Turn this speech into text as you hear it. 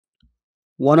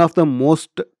One of the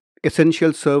most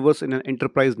essential servers in an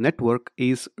enterprise network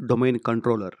is domain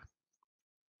controller.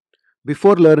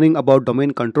 Before learning about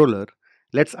domain controller,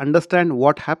 let's understand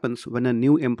what happens when a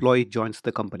new employee joins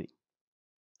the company.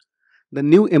 The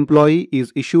new employee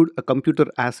is issued a computer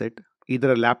asset,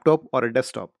 either a laptop or a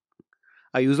desktop.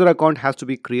 A user account has to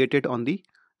be created on the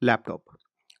laptop.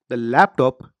 The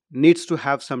laptop needs to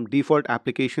have some default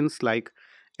applications like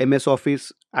MS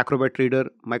Office, Acrobat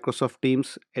Reader, Microsoft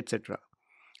Teams, etc.,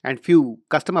 and few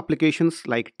custom applications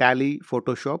like Tally,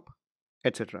 Photoshop,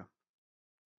 etc.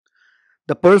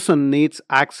 The person needs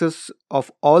access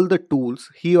of all the tools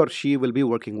he or she will be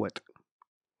working with.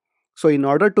 So in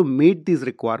order to meet these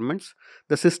requirements,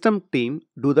 the system team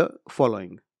do the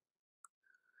following: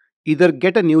 either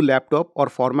get a new laptop or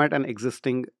format an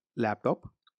existing laptop,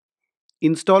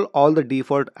 install all the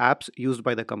default apps used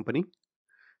by the company,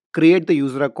 create the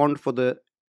user account for the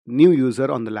new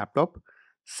user on the laptop,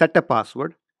 set a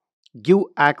password, give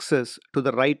access to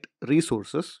the right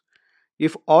resources.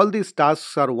 If all these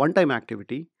tasks are one time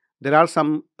activity, there are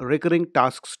some recurring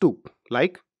tasks too,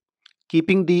 like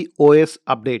keeping the OS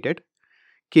updated,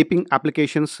 keeping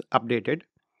applications updated.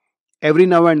 Every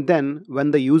now and then,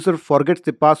 when the user forgets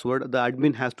the password, the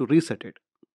admin has to reset it.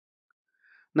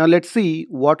 Now, let's see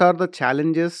what are the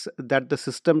challenges that the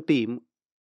system team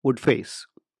would face.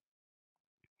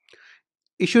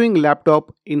 Issuing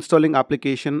laptop, installing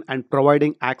application, and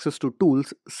providing access to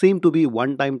tools seem to be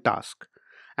one time task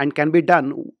and can be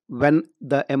done when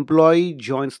the employee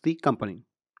joins the company.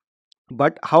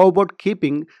 But how about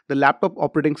keeping the laptop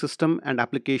operating system and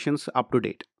applications up to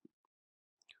date?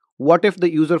 What if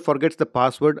the user forgets the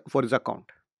password for his account?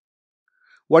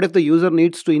 What if the user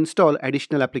needs to install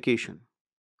additional application?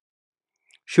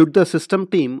 Should the system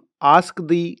team ask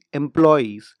the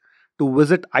employees to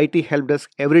visit IT help desk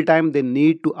every time they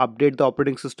need to update the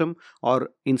operating system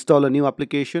or install a new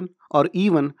application or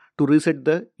even to reset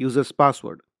the user's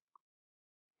password?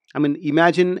 I mean,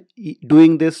 imagine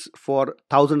doing this for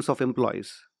thousands of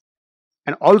employees.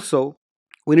 And also,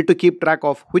 we need to keep track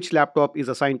of which laptop is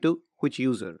assigned to which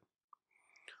user.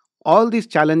 All these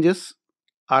challenges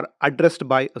are addressed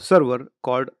by a server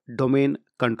called domain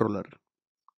controller.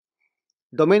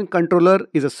 Domain controller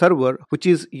is a server which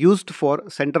is used for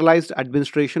centralized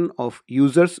administration of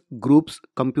users, groups,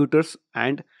 computers,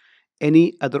 and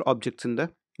any other objects in the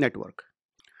network.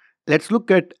 Let's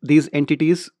look at these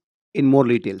entities in more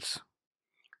details.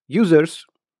 Users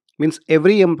means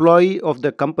every employee of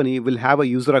the company will have a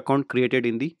user account created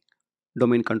in the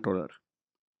domain controller.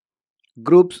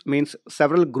 Groups means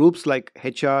several groups like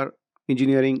HR,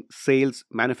 engineering, sales,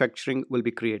 manufacturing will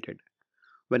be created.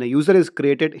 When a user is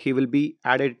created, he will be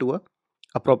added to a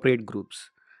appropriate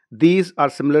groups. These are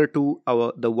similar to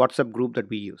our the WhatsApp group that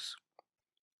we use.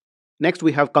 Next,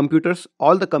 we have computers.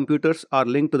 All the computers are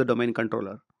linked to the domain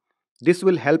controller. This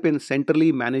will help in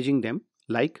centrally managing them,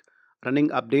 like running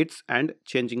updates and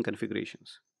changing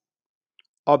configurations.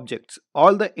 Objects.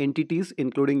 All the entities,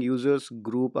 including users,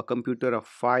 group, a computer, a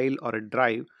file, or a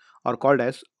drive, are called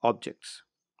as objects.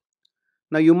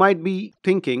 Now, you might be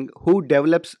thinking, who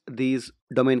develops these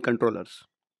domain controllers?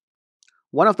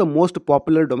 One of the most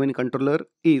popular domain controller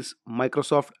is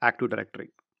Microsoft Active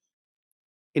Directory.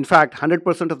 In fact,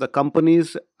 100% of the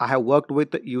companies I have worked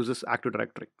with uses Active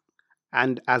Directory.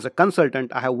 And as a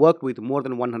consultant, I have worked with more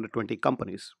than 120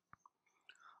 companies.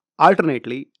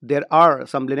 Alternately, there are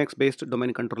some Linux based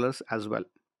domain controllers as well.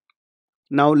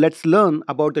 Now let's learn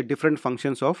about the different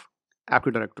functions of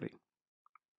Active Directory.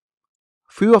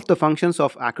 Few of the functions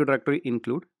of Active Directory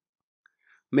include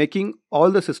making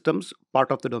all the systems part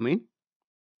of the domain,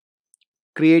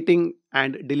 creating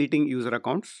and deleting user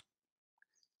accounts,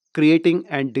 creating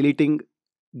and deleting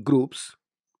groups,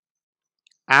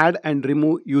 add and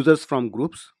remove users from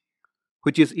groups,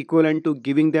 which is equivalent to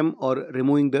giving them or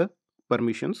removing the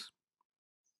permissions.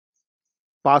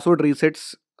 Password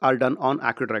resets are done on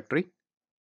Active Directory.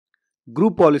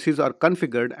 Group policies are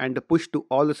configured and pushed to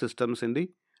all the systems in the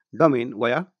domain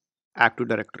via Active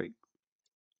Directory.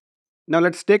 Now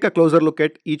let's take a closer look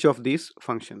at each of these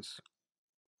functions.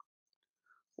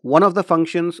 One of the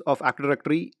functions of Active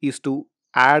Directory is to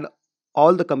add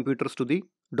all the computers to the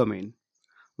domain.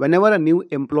 Whenever a new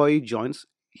employee joins,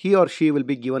 he or she will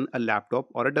be given a laptop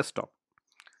or a desktop.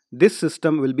 This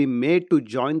system will be made to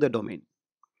join the domain.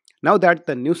 Now that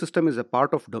the new system is a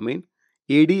part of domain,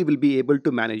 AD will be able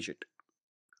to manage it.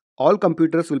 All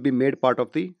computers will be made part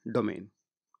of the domain.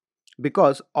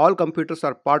 Because all computers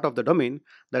are part of the domain,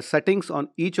 the settings on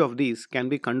each of these can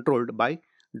be controlled by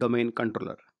domain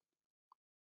controller.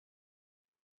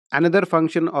 Another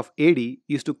function of AD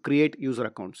is to create user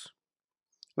accounts.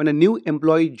 When a new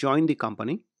employee joins the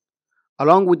company,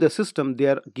 Along with the system, they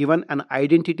are given an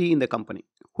identity in the company,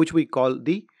 which we call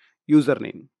the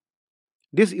username.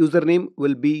 This username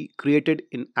will be created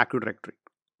in Active Directory.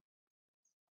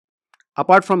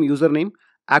 Apart from username,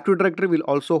 Active Directory will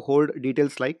also hold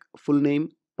details like full name,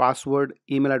 password,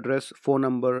 email address, phone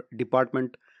number,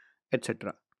 department,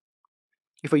 etc.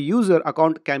 If a user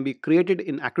account can be created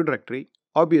in Active Directory,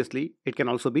 obviously it can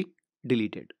also be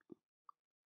deleted.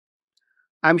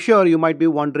 I'm sure you might be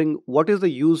wondering what is the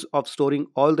use of storing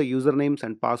all the usernames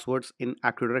and passwords in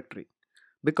Active Directory,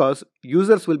 because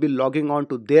users will be logging on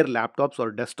to their laptops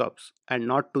or desktops and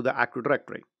not to the Active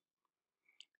Directory.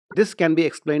 This can be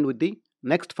explained with the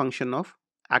next function of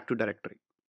Active Directory.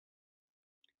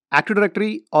 Active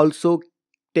Directory also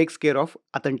takes care of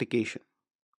authentication.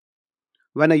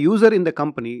 When a user in the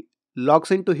company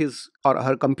logs into his or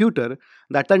her computer,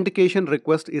 the authentication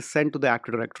request is sent to the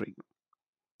Active Directory.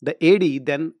 The AD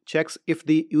then checks if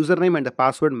the username and the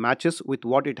password matches with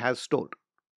what it has stored.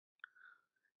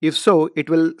 If so, it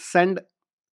will send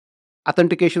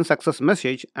authentication success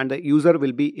message and the user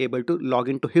will be able to log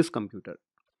into his computer.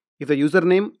 If the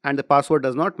username and the password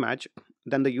does not match,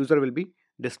 then the user will be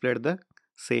displayed the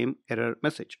same error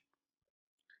message.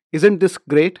 Isn't this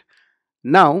great?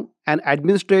 Now, an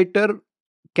administrator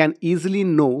can easily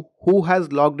know who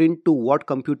has logged into what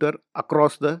computer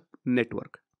across the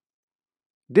network.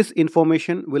 This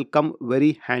information will come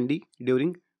very handy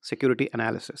during security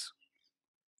analysis.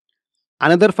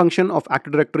 Another function of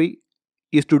Active Directory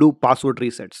is to do password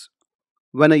resets.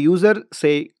 When a user,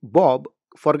 say Bob,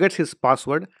 forgets his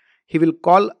password, he will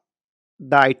call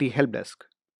the IT help desk.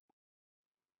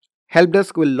 Help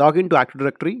desk will log into Active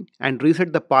Directory and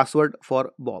reset the password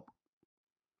for Bob.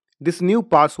 This new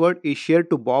password is shared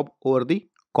to Bob over the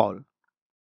call.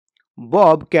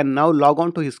 Bob can now log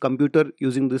on to his computer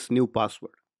using this new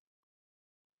password.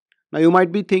 Now you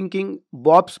might be thinking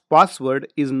Bob's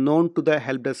password is known to the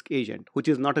help desk agent, which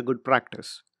is not a good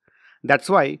practice. That's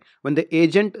why when the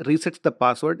agent resets the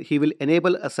password, he will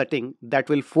enable a setting that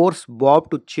will force Bob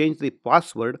to change the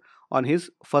password on his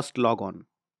first logon.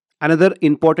 Another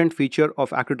important feature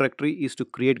of Active Directory is to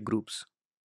create groups.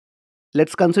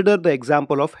 Let's consider the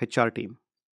example of HR team.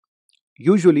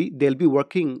 Usually they'll be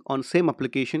working on same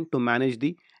application to manage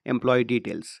the employee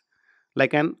details,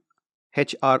 like an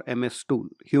HRMS tool,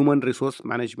 human resource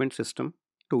management system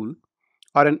tool,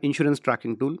 or an insurance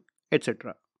tracking tool,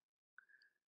 etc.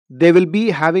 They will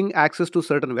be having access to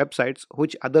certain websites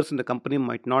which others in the company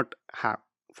might not have,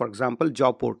 for example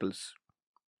job portals.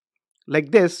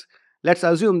 Like this, let's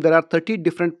assume there are 30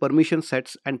 different permission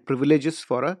sets and privileges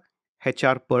for a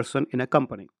HR person in a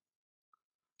company.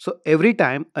 So every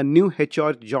time a new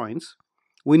HR joins,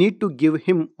 we need to give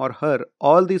him or her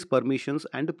all these permissions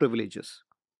and privileges.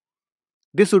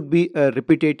 This would be a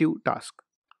repetitive task.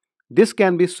 This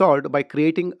can be solved by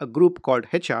creating a group called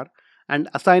HR and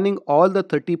assigning all the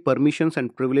 30 permissions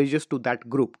and privileges to that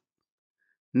group.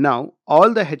 Now,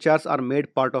 all the HRs are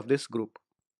made part of this group.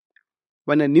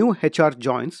 When a new HR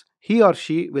joins, he or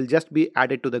she will just be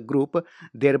added to the group,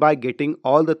 thereby getting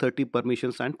all the 30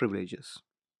 permissions and privileges.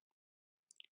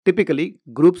 Typically,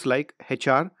 groups like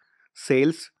HR,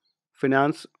 sales,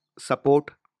 finance,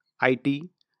 support, IT,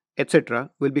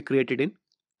 etc. will be created in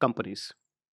companies.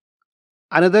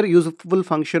 Another useful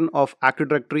function of Active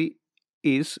Directory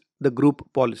is the group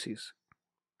policies.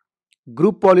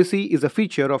 Group policy is a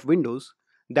feature of Windows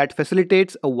that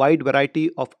facilitates a wide variety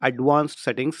of advanced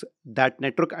settings that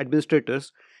network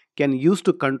administrators can use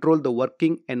to control the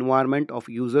working environment of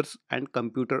users and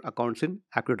computer accounts in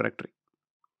Active Directory.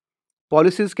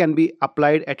 Policies can be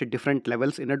applied at different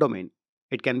levels in a domain.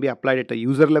 It can be applied at a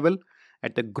user level,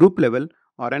 at the group level,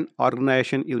 or an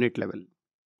organization unit level.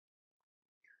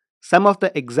 Some of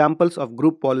the examples of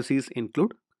group policies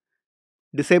include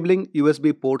disabling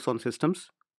USB ports on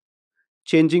systems,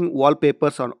 changing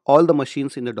wallpapers on all the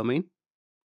machines in the domain,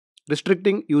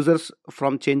 restricting users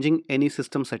from changing any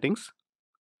system settings,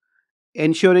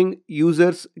 ensuring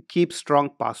users keep strong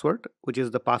password, which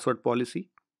is the password policy,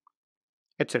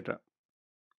 etc.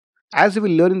 As we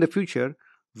will learn in the future,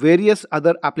 various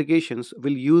other applications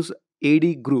will use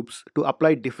AD groups to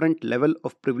apply different level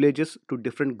of privileges to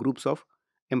different groups of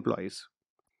employees.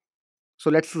 So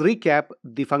let's recap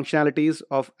the functionalities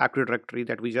of Active Directory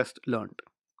that we just learned.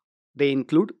 They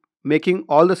include making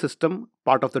all the system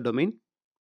part of the domain,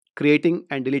 creating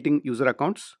and deleting user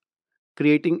accounts,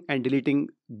 creating and deleting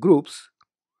groups,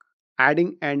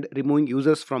 adding and removing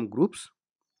users from groups.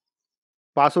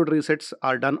 Password resets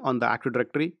are done on the Active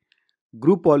Directory.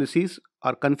 Group policies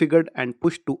are configured and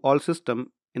pushed to all systems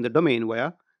in the domain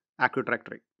via Active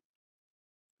Directory.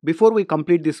 Before we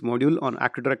complete this module on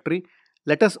Active Directory,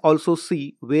 let us also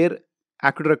see where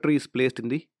Active Directory is placed in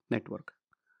the network.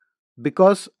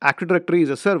 Because Active Directory is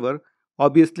a server,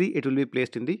 obviously it will be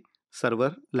placed in the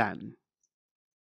server LAN.